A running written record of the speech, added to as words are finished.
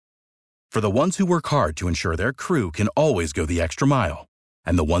For the ones who work hard to ensure their crew can always go the extra mile,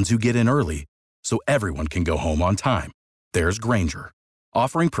 and the ones who get in early so everyone can go home on time, there's Grainger,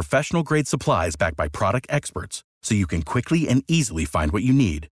 offering professional-grade supplies backed by product experts so you can quickly and easily find what you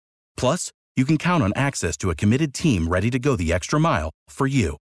need. Plus, you can count on access to a committed team ready to go the extra mile for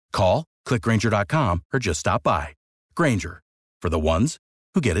you. Call, click Grainger.com, or just stop by. Grainger, for the ones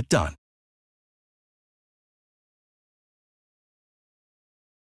who get it done.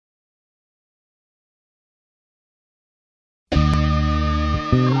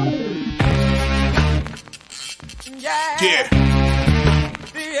 Yeah.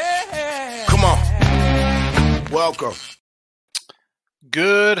 Come on. Welcome.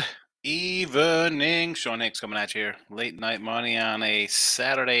 Good evening. Sean Hicks coming at you here. Late night money on a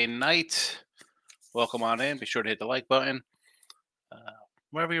Saturday night. Welcome on in. Be sure to hit the like button.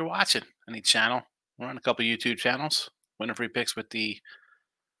 Wherever you're watching, any channel. We're on a couple YouTube channels. Winner free picks with the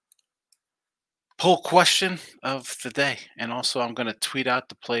poll question of the day. And also, I'm going to tweet out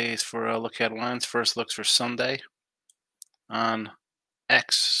the plays for Look Headlines. First looks for Sunday on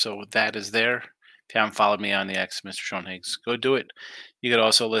X. So that is there. If you haven't followed me on the X, Mr. Sean Higgs, go do it. You could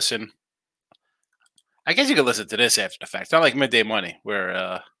also listen. I guess you could listen to this after the fact. It's not like Midday Money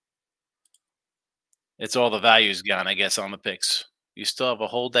where it's all the values gone, I guess, on the picks. You still have a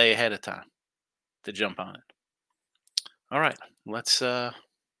whole day ahead of time to jump on it. All right, let's get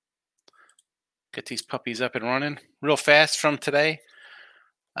these puppies up and running real fast from today.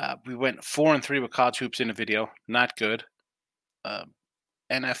 We went 4-3 with college hoops in the video. Not good.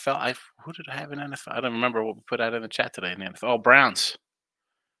 NFL. Who did I have in NFL? I don't remember what we put out in the chat today in the NFL. Oh, Browns.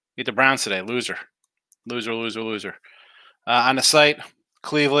 Beat the Browns today. Loser. On the site,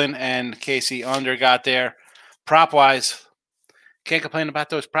 Cleveland and KC under got there. Prop-wise, can't complain about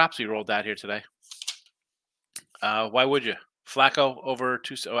those props we rolled out here today. Why would you? Flacco over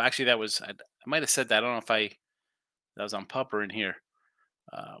two. Oh, actually, that was. I might have said that. I don't know if that was on Pup or in here.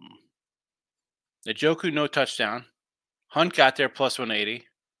 Njoku, no touchdown. Hunt got there plus 180.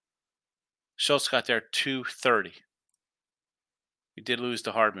 Schultz got there 230. We did lose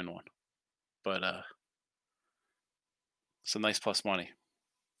the Hardman one, but some nice plus money.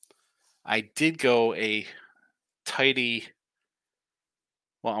 I did go a tidy.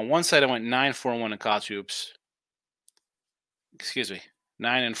 Well, on one side I went 9-4-1 in college hoops.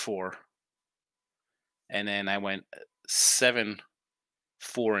 9-4, and then I went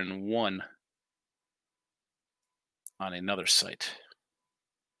 7-4-1 on another site.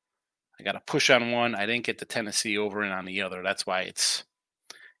 I got a push on one. I didn't get the Tennessee over and on the other. That's why it's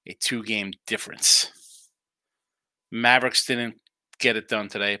a 2-game difference. Mavericks didn't get it done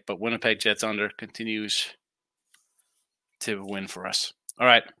today, but Winnipeg Jets under continues to win for us. All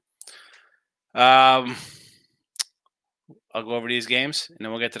right. I'll go over these games, and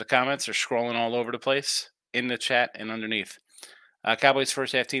then we'll get to the comments. They're scrolling all over the place in the chat and underneath. Cowboys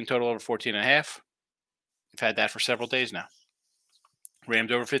first half team total over 14.5. We've had that for several days now.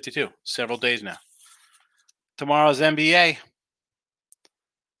 Rams over 52, several days now. Tomorrow's NBA.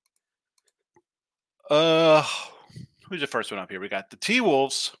 Who's the first one up here? We got the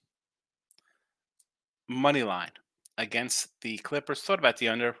T-Wolves money line against the Clippers. Thought about the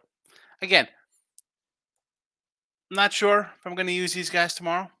under. Again, I'm not sure if I'm going to use these guys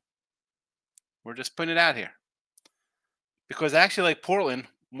tomorrow. We're just putting it out here. Because I actually like Portland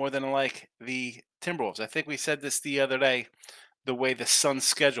more than I like the Timberwolves. I think we said this the other day, the way the Suns'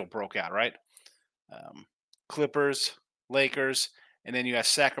 schedule broke out, right? Clippers, Lakers, and then you have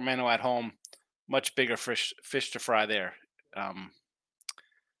Sacramento at home. Much bigger fish to fry there.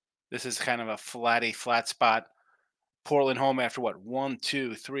 This is kind of a flat spot. Portland home after what? 1,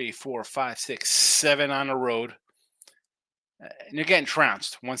 2, 3, 4, 5, 6, 7 on the road. And you're getting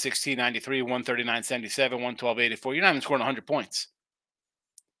trounced. 116.93, 139.77, 112.84. You're not even scoring 100 points.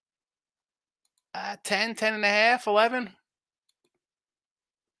 10, 10.5, 11.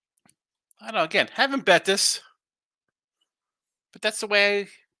 I don't know. Again, haven't bet this. But that's the way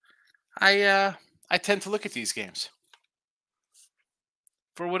I tend to look at these games.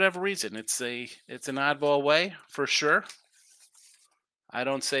 For whatever reason. It's an oddball way, for sure. I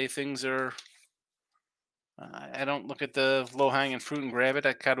don't say things are... I don't look at the low-hanging fruit and grab it.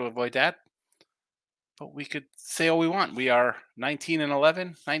 I try to avoid that. But we could say all we want. We are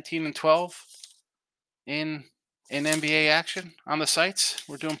 19-11, 19-12 in NBA action on the sites.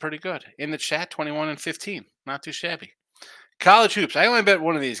 We're doing pretty good. In the chat, 21-15. Not too shabby. College hoops. I only bet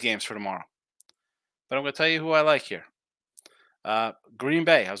one of these games for tomorrow. But I'm going to tell you who I like here. Green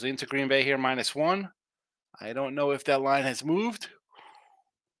Bay. I was into Green Bay here, -1. I don't know if that line has moved.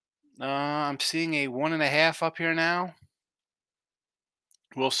 I'm seeing a 1.5 up here now.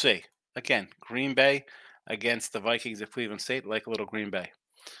 We'll see. Again, Green Bay against the Vikings of Cleveland State, like a little Green Bay.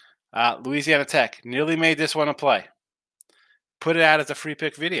 Louisiana Tech nearly made this one a play. Put it out as a free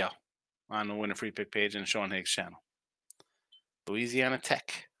pick video on the Winner Free Pick page in Sean Higgs' channel. Louisiana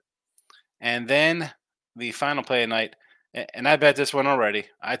Tech. And then the final play of the night, and I bet this one already.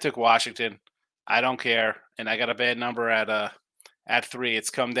 I took Washington. I don't care, and I got a bad number at 3. It's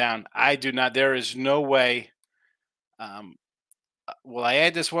come down. I do not. There is no way. Will I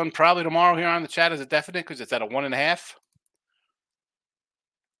add this one probably tomorrow here on the chat as a definite because it's at a 1.5?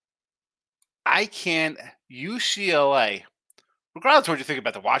 I can't. UCLA, regardless of what you think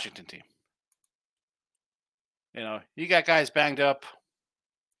about the Washington team. You know, you got guys banged up.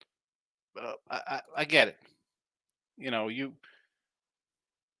 I get it. You know, you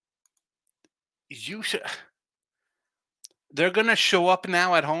should. They're gonna show up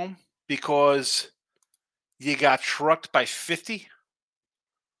now at home because you got trucked by 50.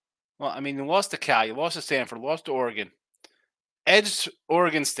 Well, I mean, you lost to Cal, you lost to Stanford, lost to Oregon, edged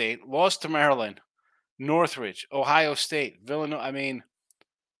Oregon State, lost to Maryland, Northridge, Ohio State, Villanova. I mean,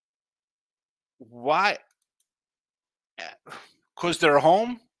 why? Because they're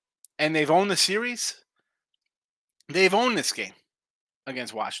home and they've owned the series. They've owned this game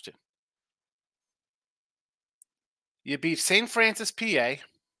against Washington. You beat St. Francis, PA,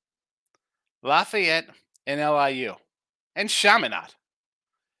 Lafayette, and LIU, and Chaminade.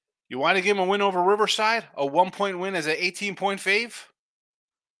 You want to give them a win over Riverside? A 1-point win as an 18-point fave?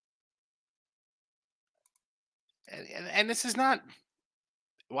 And this is not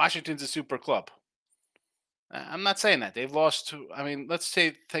Washington's a super club. I'm not saying that. They've lost to, I mean, let's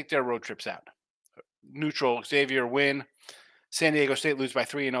take their road trips out. Neutral, Xavier win. San Diego State lose by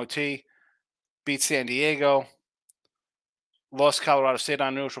 3 in OT. Beat San Diego. Lost Colorado State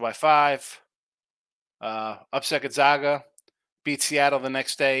on neutral by 5. Upset Gonzaga. Beat Seattle the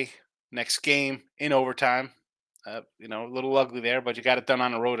next day, next game in overtime. You know, a little ugly there, but you got it done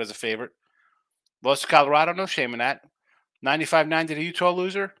on the road as a favorite. Lost to Colorado, no shame in that. 95-90 to Utah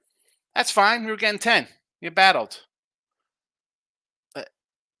loser. That's fine. You were getting 10. You battled.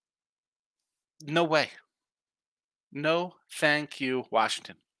 No way. No, thank you,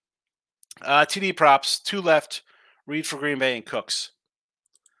 Washington. TD props, 2 left. Reed for Green Bay and Cooks.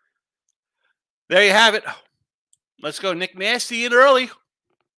 There you have it. Let's go. Nick Nasty in early.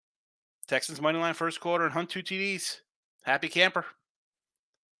 Texans money line first quarter and Hunt 2 TDs. Happy camper.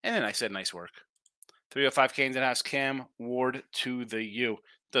 And then I said nice work. 305 Canes in house. Cam Ward to the U.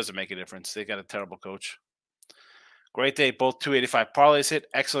 Doesn't make a difference. They got a terrible coach. Great day. Both 285 parlays hit.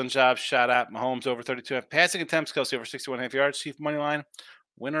 Excellent job. Shout out. Mahomes over 32. Passing attempts. Kelsey over 61.5 yards. Chief money line.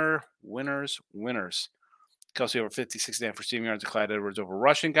 Winner, winners, winners. Kelsey over 50, 69 for receiving yards. Clyde Edwards over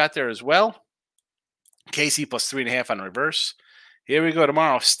rushing. Got there as well. KC plus 3.5 on reverse. Here we go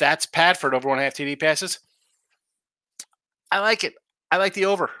tomorrow. Stats Padford over 1.5 TD passes. I like it. I like the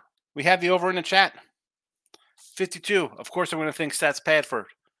over. We have the over in the chat. 52. Of course, I'm going to think Stats Padford.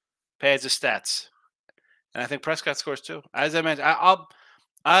 Pads his stats. And I think Prescott scores too. As I mentioned,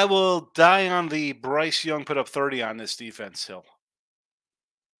 I will die on the Bryce Young put up 30 on this defense hill.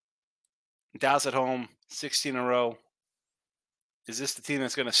 Dallas at home, 16 in a row. Is this the team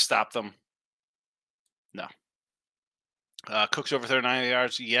that's going to stop them? No. Cooks over 39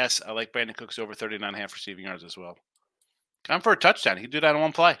 yards. Yes, I like Brandon Cooks over 39.5 receiving yards as well. Come for a touchdown. He did that in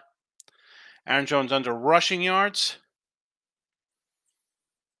one play. Aaron Jones under rushing yards.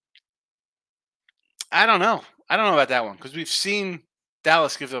 I don't know. I don't know about that one because we've seen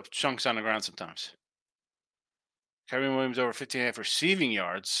Dallas give up chunks on the ground sometimes. Kyrie Williams over 15.5 receiving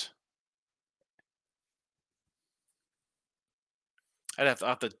yards. I'll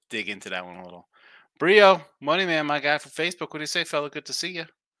have to dig into that one a little. Brio, Money Man, my guy from Facebook. What do you say, fella? Good to see you.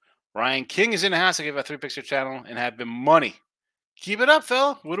 Ryan King is in the house. I gave a 3-picture channel and have been money. Keep it up,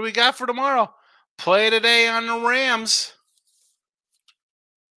 fella. What do we got for tomorrow? Play today on the Rams.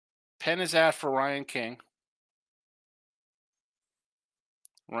 Pen is out for Ryan King.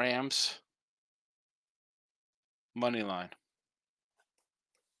 Rams. Money line.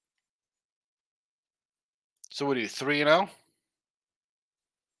 So what are you, 3-0?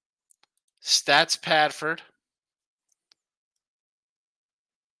 Stats Padford.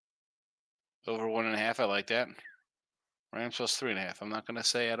 Over 1.5. I like that. Rams plus 3.5. I'm not going to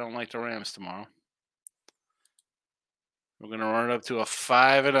say I don't like the Rams tomorrow. We're going to run it up to a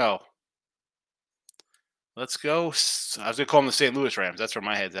 5-0. Let's go. I was going to call them the St. Louis Rams. That's where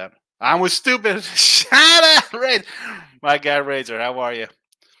my head's at. I was stupid. Shout out, Raid. My guy, Razor. How are you?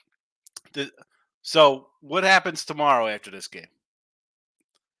 So, what happens tomorrow after this game?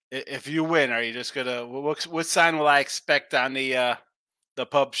 If you win, are you just gonna? What sign will I expect on the the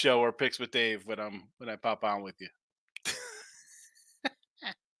pub show or Picks with Dave when I pop on with you.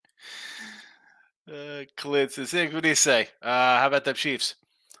 Clint says, "Hey, what do you say? How about the Chiefs?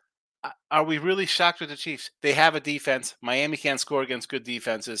 Are we really shocked with the Chiefs? They have a defense. Miami can't score against good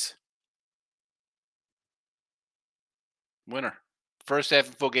defenses. Winner. First half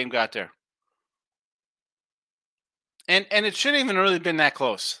of full game got there. And it shouldn't even really been that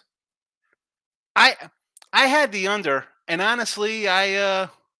close. I had the under, and honestly, I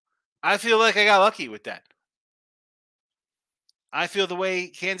feel like I got lucky with that. I feel the way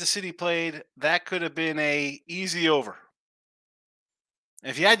Kansas City played, that could have been a easy over.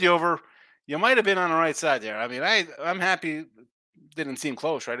 If you had the over, you might have been on the right side there. I mean, I'm happy. It didn't seem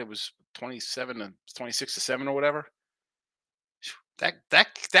close, right? It was 26-7 or whatever.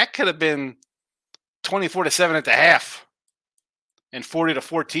 That could have been 24-7 at the half and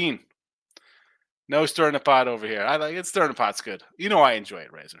 40-14. No stirring the pot over here. I like it. Stirring the pot's good. You know I enjoy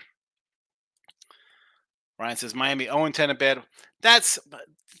it, Razor. Ryan says Miami 0-10 at bad. This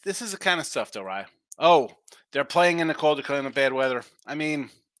is the kind of stuff though, Ryan. Oh, they're playing in the cold in the bad weather. I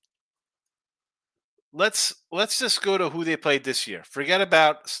mean, let's just go to who they played this year. Forget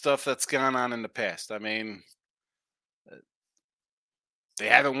about stuff that's gone on in the past. I mean, they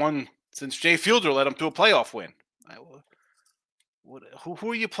haven't won since Jay Fielder led them to a playoff win. Who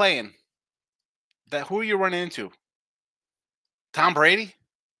are you playing? Who are you running into? Tom Brady?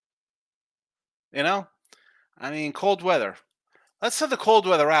 You know? I mean, cold weather. Let's have the cold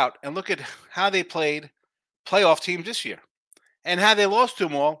weather out and look at how they played playoff teams this year and how they lost to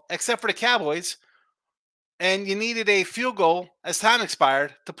them all, except for the Cowboys. And you needed a field goal as time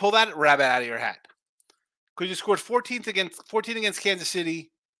expired to pull that rabbit out of your hat. Because you scored 14 against Kansas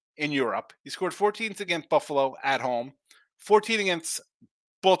City in Europe. You scored 14 against Buffalo at home. 14 against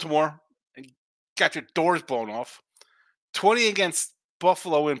Baltimore. And got your doors blown off. 20 against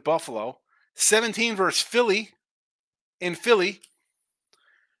Buffalo in Buffalo. 17 versus Philly in Philly.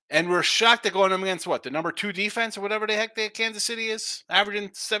 And we're shocked at going up against what? The number 2 defense or whatever the heck Kansas City is, averaging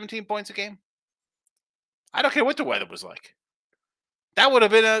 17 points a game. I don't care what the weather was like. That would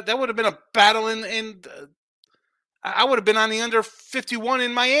have been a battle in I would have been on the under 51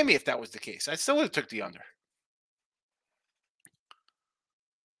 in Miami if that was the case. I still would have took the under.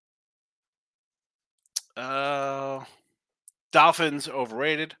 Dolphins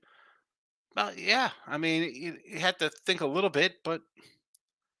overrated. Well, yeah. I mean, you had to think a little bit, but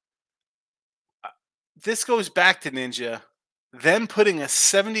this goes back to Ninja. Them putting a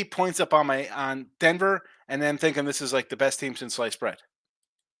 70 points up on Denver and then thinking this is like the best team since sliced bread.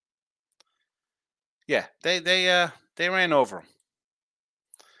 Yeah, they ran over them.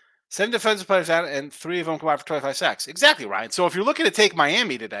 7 defensive players out, and 3 of them combined for 25 sacks. Exactly, Ryan. So if you're looking to take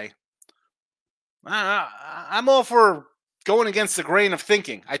Miami today, I'm all for going against the grain of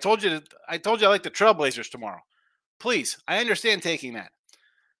thinking. I told you I like the Trailblazers tomorrow. Please, I understand taking that.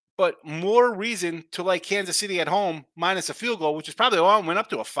 But more reason to like Kansas City at home minus a field goal, which is probably why I went up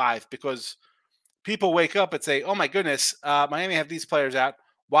to a 5 because people wake up and say, oh, my goodness, Miami have these players out.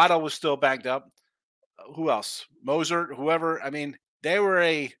 Waddle was still banged up. Who else? Mozart, whoever. I mean, they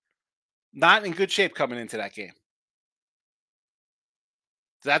were not in good shape coming into that game.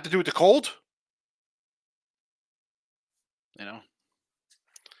 Does that have to do with the cold? You know?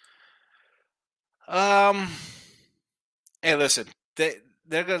 Hey, listen,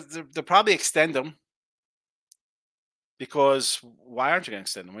 they'll probably extend them because why aren't you going to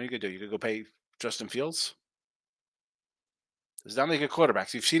extend them? What are you going to do? You going to go pay Justin Fields? There's not many good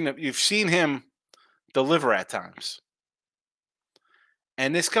quarterbacks. You've seen him deliver at times.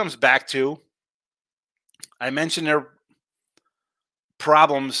 And this comes back to, I mentioned their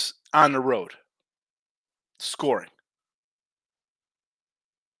problems on the road. Scoring.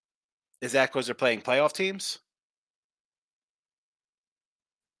 Is that because they're playing playoff teams?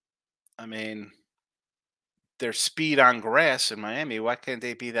 I mean, their speed on grass in Miami, why can't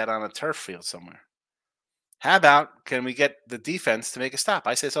they be that on a turf field somewhere? How about can we get the defense to make a stop?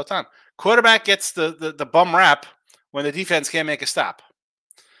 I say this all the time. Quarterback gets the bum rap when the defense can't make a stop.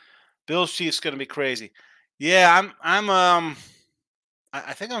 Bills Chiefs going to be crazy. Yeah,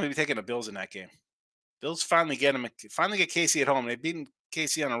 I think I'm going to be taking the Bills in that game. Bills finally get KC at home. They've beaten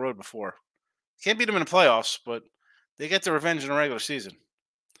KC on the road before. Can't beat them in the playoffs, but they get the revenge in the regular season.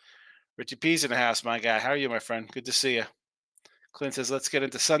 Richie P's in the house, my guy. How are you, my friend? Good to see you. Clint says, let's get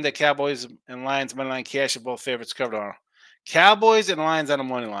into Sunday Cowboys and Lions money line cash and both favorites covered on. Cowboys and Lions on the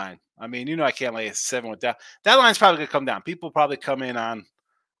money line. I mean, you know I can't lay a 7 with that. That line's probably going to come down. People probably come in on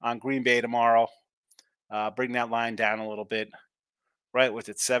Green Bay tomorrow. Bring that line down a little bit. Right, with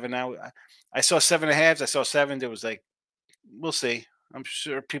it 7 now. I saw 7.5. I saw 7. It was like, we'll see. I'm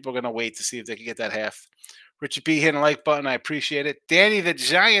sure people are going to wait to see if they can get that half. Richard B. hitting the like button. I appreciate it. Danny the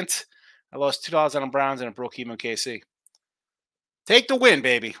Giant. I lost $2 on the Browns and it broke even KC. Take the win,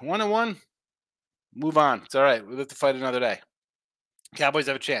 baby. 1-1. Move on. It's all right. We'll have to fight another day. Cowboys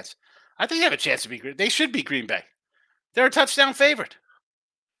have a chance. I think they have a chance to beat Green. They should beat Green Bay. They're a touchdown favorite.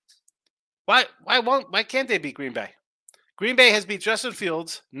 Why can't they beat Green Bay? Green Bay has beat Justin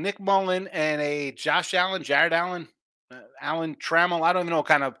Fields, Nick Mullen, and a Josh Allen, Jared Allen, Alan Trammell. I don't even know what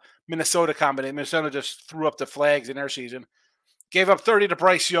kind of Minnesota combination. Minnesota just threw up the flags in their season. Gave up 30 to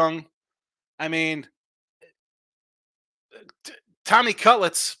Bryce Young. I mean, Tommy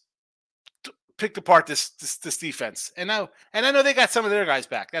Cutlets picked apart this defense. And I know they got some of their guys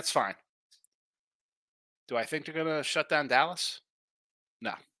back. That's fine. Do I think they're going to shut down Dallas?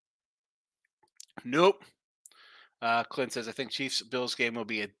 No. Nope. Clint says, I think Chiefs-Bills game will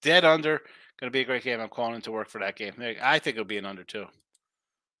be a dead under. Going to be a great game. I'm calling into work for that game. I think it'll be an under, too.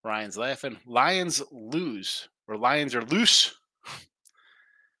 Ryan's laughing. Lions lose. Or Lions are loose.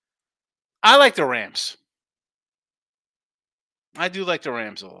 I like the Rams. I do like the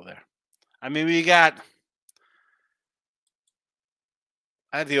Rams a little there. I mean, I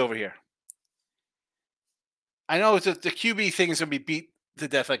have the over here. I know the QB thing is going to be beat to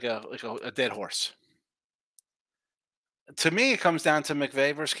death like a dead horse. To me, it comes down to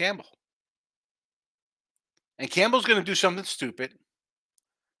McVay versus Campbell. And Campbell's going to do something stupid.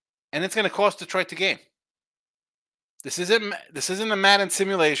 And it's going to cost Detroit the game. This isn't a Madden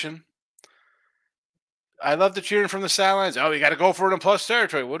simulation. I love the cheering from the sidelines. Oh, we got to go for it in plus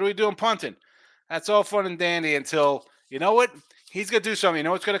territory. What are we doing punting? That's all fun and dandy until, you know what? He's going to do something. You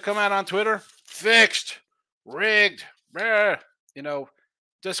know what's going to come out on Twitter? Fixed. Rigged. You know,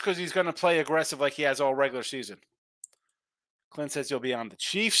 just because he's going to play aggressive like he has all regular season. Clint says you'll be on the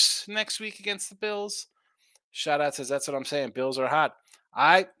Chiefs next week against the Bills. Shout out says that's what I'm saying. Bills are hot.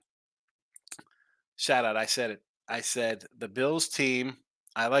 Shout out. I said it. I said the Bills team.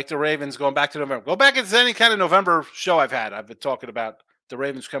 I like the Ravens going back to November. Go back into any kind of November show I've had. I've been talking about the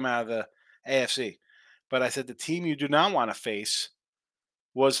Ravens coming out of the AFC. But I said the team you do not want to face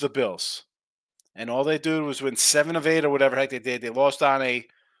was the Bills. And all they did was win 7 of 8 or whatever heck they did. They lost on a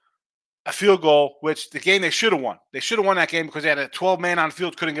field goal, which the game they should have won. They should have won that game because they had a 12-man on the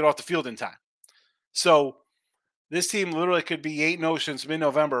field, couldn't get off the field in time. So this team literally could be 8-0 since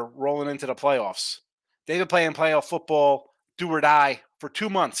mid-November rolling into the playoffs. They've been playing playoff football, do or die, for 2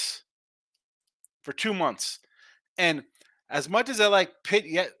 months. For 2 months. And as much as I like Pitt,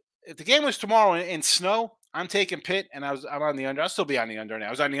 yet if the game was tomorrow in snow, I'm taking Pitt, and I'm on the under. I'll still be on the under now. I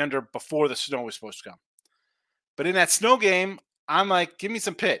was on the under before the snow was supposed to come. But in that snow game, I'm like, give me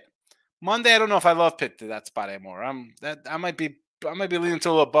some Pitt. Monday, I don't know if I love Pitt to that spot anymore. I might be leaning to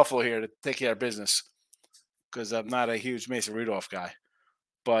a little Buffalo here to take care of business because I'm not a huge Mason Rudolph guy.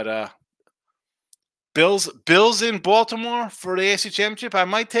 But Bills in Baltimore for the AFC Championship. I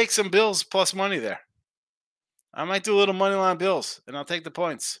might take some Bills plus money there. I might do a little money line Bills, and I'll take the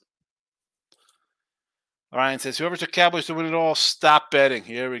points. Ryan says, whoever took Cowboys to win it all, stop betting.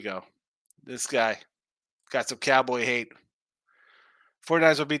 Here we go. This guy got some Cowboy hate.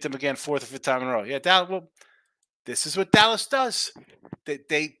 49ers will beat them again 4th or 5th time in a row. Yeah, well, this is what Dallas does. The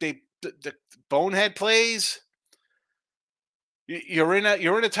bonehead plays. You're in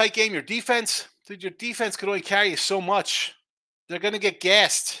a tight game. Your defense could only carry you so much. They're going to get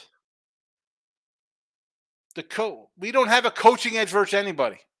gassed. We don't have a coaching edge versus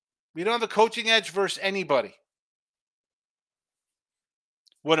anybody. We don't have a coaching edge versus anybody.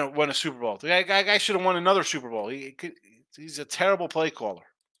 Won a Super Bowl. The guy should have won another Super Bowl. He's a terrible play caller.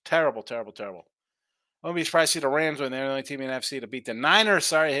 Terrible, terrible, terrible. I won't be surprised to see the Rams win. They're the only team in the NFC to beat the Niners.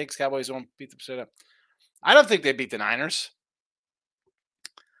 Sorry, Higgs. Cowboys won't beat them. I don't think they beat the Niners.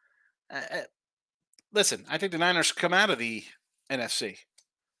 Listen, I think the Niners come out of the NFC.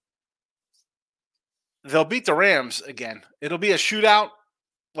 They'll beat the Rams again. It'll be a shootout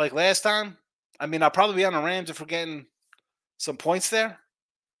like last time. I mean, I'll probably be on the Rams if we're getting some points there.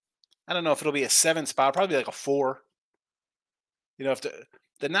 I don't know if it'll be a 7 spot. Probably like a 4. You know, if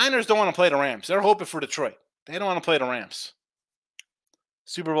the Niners don't want to play the Rams. They're hoping for Detroit. They don't want to play the Rams.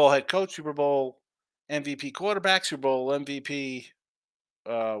 Super Bowl head coach, Super Bowl MVP quarterback, Super Bowl MVP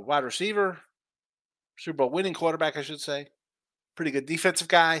wide receiver, Super Bowl winning quarterback, I should say. Pretty good defensive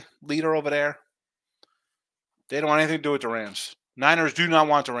guy, leader over there. They don't want anything to do with the Rams. Niners do not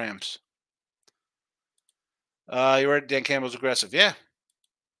want the Rams. You heard Dan Campbell's aggressive. Yeah.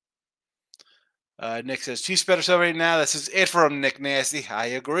 Nick says, Chiefs better celebrate now. This is it for him, Nick Nasty. I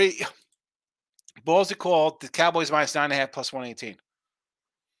agree. Balls are called. The Cowboys minus 9.5 plus 118.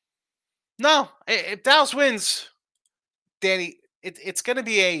 No. If Dallas wins, Danny, it's going to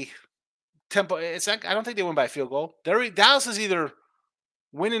be a tempo. It's not, I don't think they win by a field goal. Dallas is either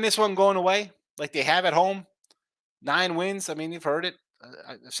winning this one going away, like they have at home, 9 wins. I mean, you've heard it.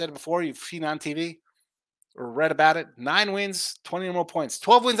 I've said it before. You've seen it on TV or read about it. 9 wins, 20 or more points.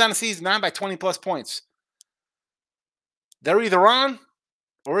 12 wins on the season, 9 by 20 plus points. They're either on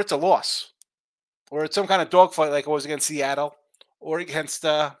or it's a loss. Or it's some kind of dogfight like it was against Seattle or against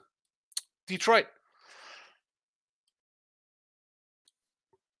Detroit.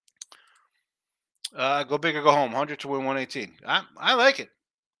 Go big or go home. 100 to win 118. I like it.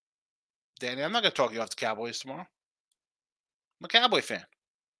 Danny, I'm not going to talk you off the Cowboys tomorrow. I'm a Cowboy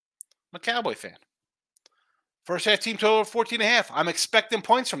fan. First half team total of 14.5. I'm expecting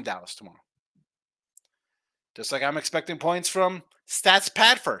points from Dallas tomorrow. Just like I'm expecting points from Stats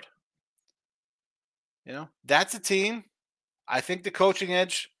Padford. That's a team. I think the coaching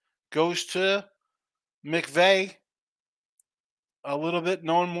edge goes to McVay a little bit,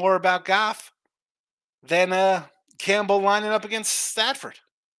 knowing more about Goff than Campbell lining up against Stafford.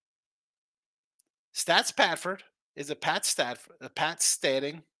 Stats Padford is a Pat Stafford, Pad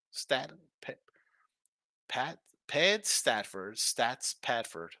Stafford, Stats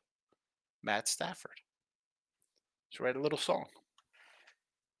Padford, Matt Stafford. Let's write a little song.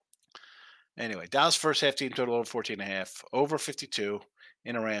 Anyway, Dallas first half team total over 14.5, over 52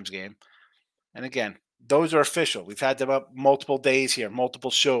 in a Rams game. And again, those are official. We've had them up multiple days here,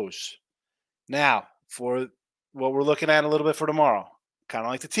 multiple shows. Now, for what we're looking at a little bit for tomorrow, kind of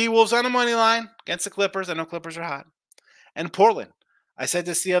like the T-Wolves on the money line against the Clippers. I know Clippers are hot. And Portland. I said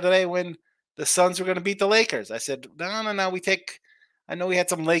this the other day when the Suns were going to beat the Lakers. I said, no. I know we had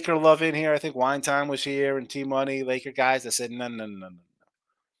some Laker love in here. I think Wine Time was here and T-Money, Laker guys. I said, no.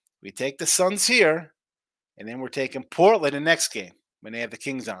 We take the Suns here, and then we're taking Portland the next game when they have the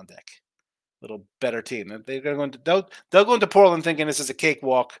Kings on deck. Little better team. They'll go into Portland thinking this is a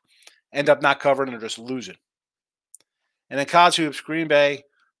cakewalk, end up not covering or just losing. And then college hoops, Green Bay,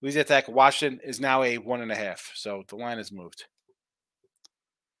 Louisiana Tech, Washington is now a 1.5. So the line has moved.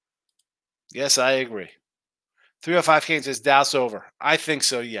 Yes, I agree. 305 Kane says Dallas over. I think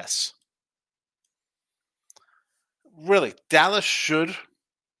so, yes. Really, Dallas should.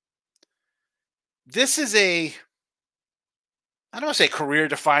 This is I don't want to say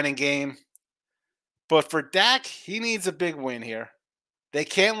career-defining game, but for Dak, he needs a big win here. They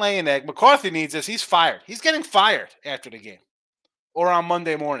can't lay an egg. McCarthy needs this. He's fired. He's getting fired after the game or on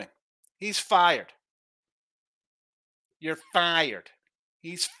Monday morning. He's fired. You're fired.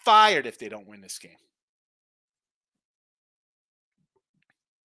 He's fired if they don't win this game.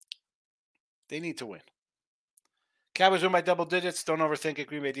 They need to win. Cowboys win by double digits. Don't overthink it.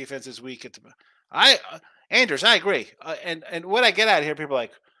 Green Bay defense is weak. Anders, I agree. And what I get out of here, people are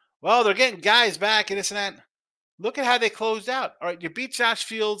like, well, they're getting guys back and this and that. Look at how they closed out. All right, you beat Josh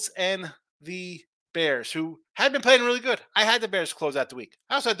Fields and the Bears, who had been playing really good. I had the Bears close out the week.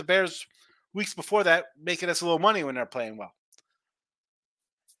 I also had the Bears weeks before that making us a little money when they're playing well.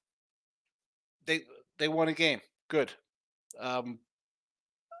 They won a game. Good.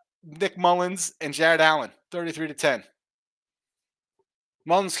 Nick Mullins and Jared Allen, 33-10.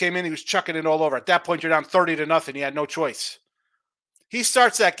 Mullins came in, he was chucking it all over. At that point, you're down 30-0. He had no choice. He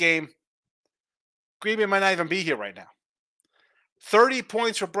starts that game. Green Bay might not even be here right now. 30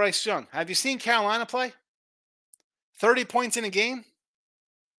 points for Bryce Young. Have you seen Carolina play? 30 points in a game?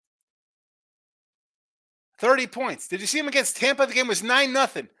 30 points. Did you see him against Tampa? The game was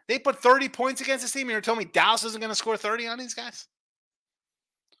 9-0. They put 30 points against this team, and you're telling me Dallas isn't going to score 30 on these guys?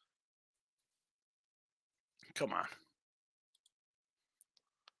 Come on.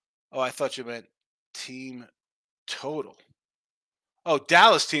 Oh, I thought you meant team total. Oh,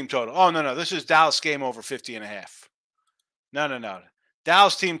 Dallas team total. Oh, no. This is Dallas game over 50.5. No.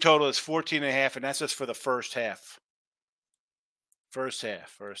 Dallas team total is 14.5, and that's just for the first half. First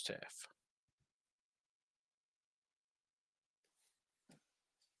half.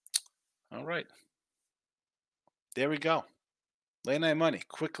 All right. There we go. Late night money.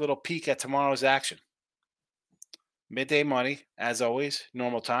 Quick little peek at tomorrow's action. Midday money, as always,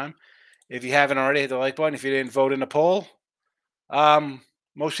 normal time. If you haven't already, hit the like button. If you didn't vote in the poll,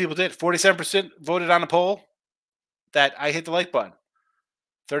 most people did. 47% voted on the poll that I hit the like button.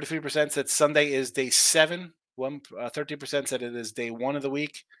 33% said Sunday is day 7. 13% said it is day 1 of the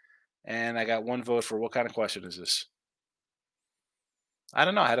week. And I got 1 vote for what kind of question is this? I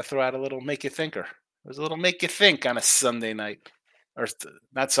don't know. I had to throw out a little make you thinker. It was a little make you think on a Sunday night. Or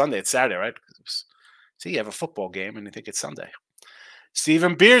not Sunday, it's Saturday, right? See, you have a football game and you think it's Sunday.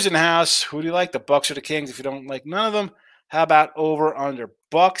 Stephen Beers in the house. Who do you like, the Bucks or the Kings? If you don't like none of them, how about over under?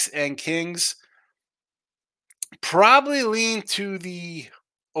 Bucks and Kings. Probably lean to the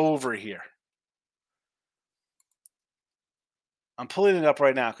over here. I'm pulling it up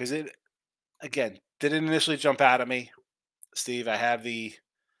right now because it, again, didn't initially jump out at me. Steve, I have the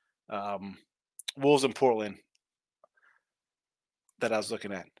Wolves in Portland that I was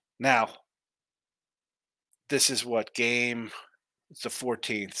looking at. Now, this is what game? It's the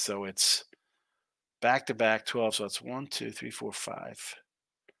 14th, so it's back-to-back 12. So it's 1, 2, 3, 4, 5.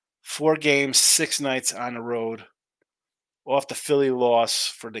 4 games, 6 nights on the road. Off the Philly loss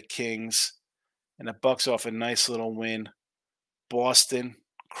for the Kings, and the Bucks off a nice little win. Boston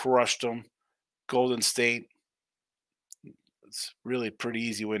crushed them. Golden State, it's really pretty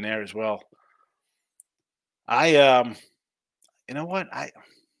easy win there as well. You know what? I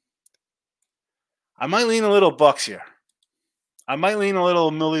might lean a little Bucks here. I might lean a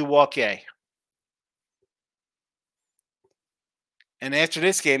little Milwaukee. And after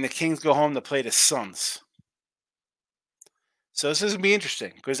this game, the Kings go home to play the Suns. So this is going to be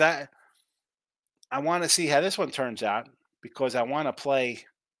interesting because I want to see how this one turns out because I want to play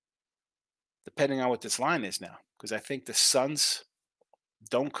depending on what this line is now because I think the Suns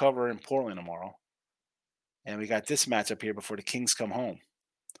don't cover in Portland tomorrow. And we got this matchup here before the Kings come home.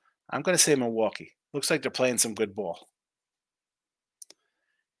 I'm going to say Milwaukee. Looks like they're playing some good ball.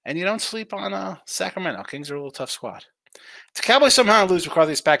 And you don't sleep on Sacramento. Kings are a little tough squad. The Cowboys somehow lose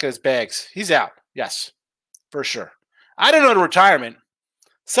McCarthy's back in his bags. He's out. Yes, for sure. I don't know the retirement.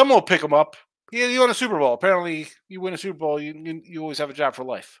 Someone will pick him up. You won a Super Bowl. Apparently, you win a Super Bowl, you always have a job for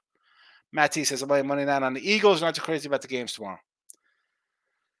life. Matt T says, I'm laying money down on the Eagles. Not too crazy about the games tomorrow.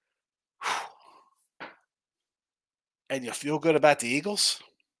 And you feel good about the Eagles?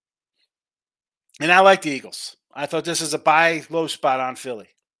 And I like the Eagles. I thought this is a buy low spot on Philly.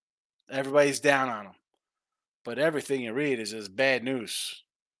 Everybody's down on them. But everything you read is just bad news.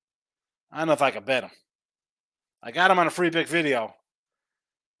 I don't know if I can bet them. I got them on a free pick video.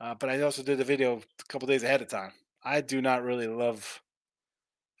 But I also did the video a couple days ahead of time. I do not really love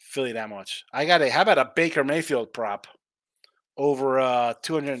Philly that much. How about a Baker Mayfield prop over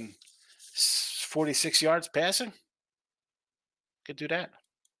 246 yards passing? Could do that.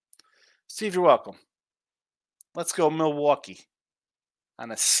 Steve, you're welcome. Let's go Milwaukee on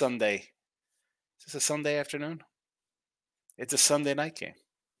a Sunday. Is this a Sunday afternoon? It's a Sunday night game.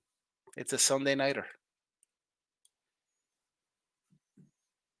 It's a Sunday nighter.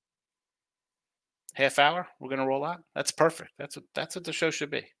 Half hour, we're going to roll out. That's perfect. That's what the show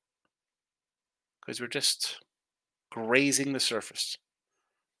should be. Because we're just grazing the surface.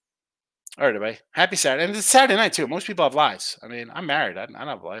 All right, everybody. Happy Saturday. And it's Saturday night, too. Most people have lives. I mean, I'm married. I don't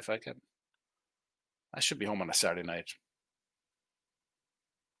have a life. I should be home on a Saturday night.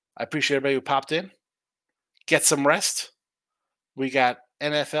 I appreciate everybody who popped in. Get some rest. We got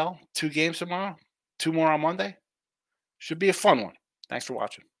NFL, 2 games tomorrow, 2 more on Monday. Should be a fun one. Thanks for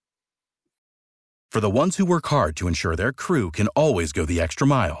watching. For the ones who work hard to ensure their crew can always go the extra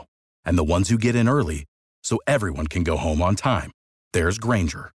mile, and the ones who get in early so everyone can go home on time, there's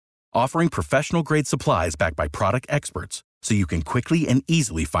Grainger, offering professional-grade supplies backed by product experts so you can quickly and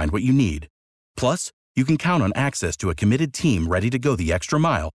easily find what you need. Plus, you can count on access to a committed team ready to go the extra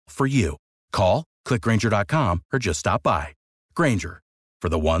mile for you. Call, click Grainger.com, or just stop by. Grainger, for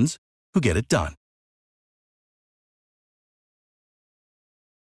the ones who get it done.